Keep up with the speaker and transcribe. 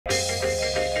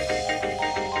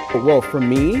Well, for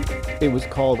me, it was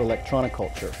called electronic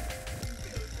culture.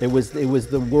 It was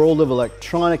the world of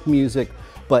electronic music,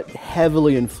 but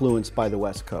heavily influenced by the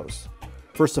West Coast.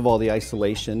 First of all, the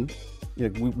isolation. You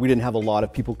know, we didn't have a lot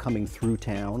of people coming through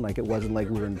town. Like, it wasn't like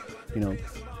we were in,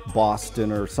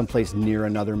 Boston or someplace near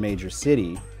another major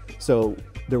city. So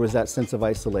there was that sense of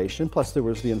isolation. Plus, there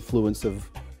was the influence of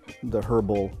the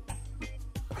herbal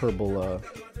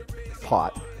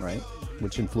pot, right?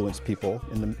 Which influenced people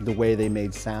in the way they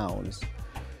made sounds.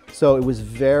 So it was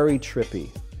very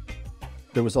trippy.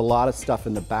 There was a lot of stuff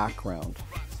in the background.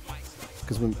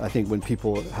 Because I think when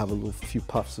people have a few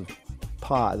puffs of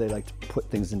pot, they like to put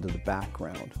things into the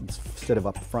background instead of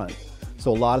up front. So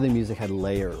a lot of the music had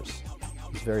layers.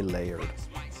 It was very layered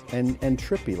and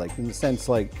trippy, like in the sense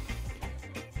like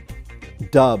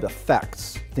dub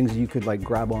effects, things you could like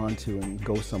grab onto and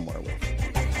go somewhere with.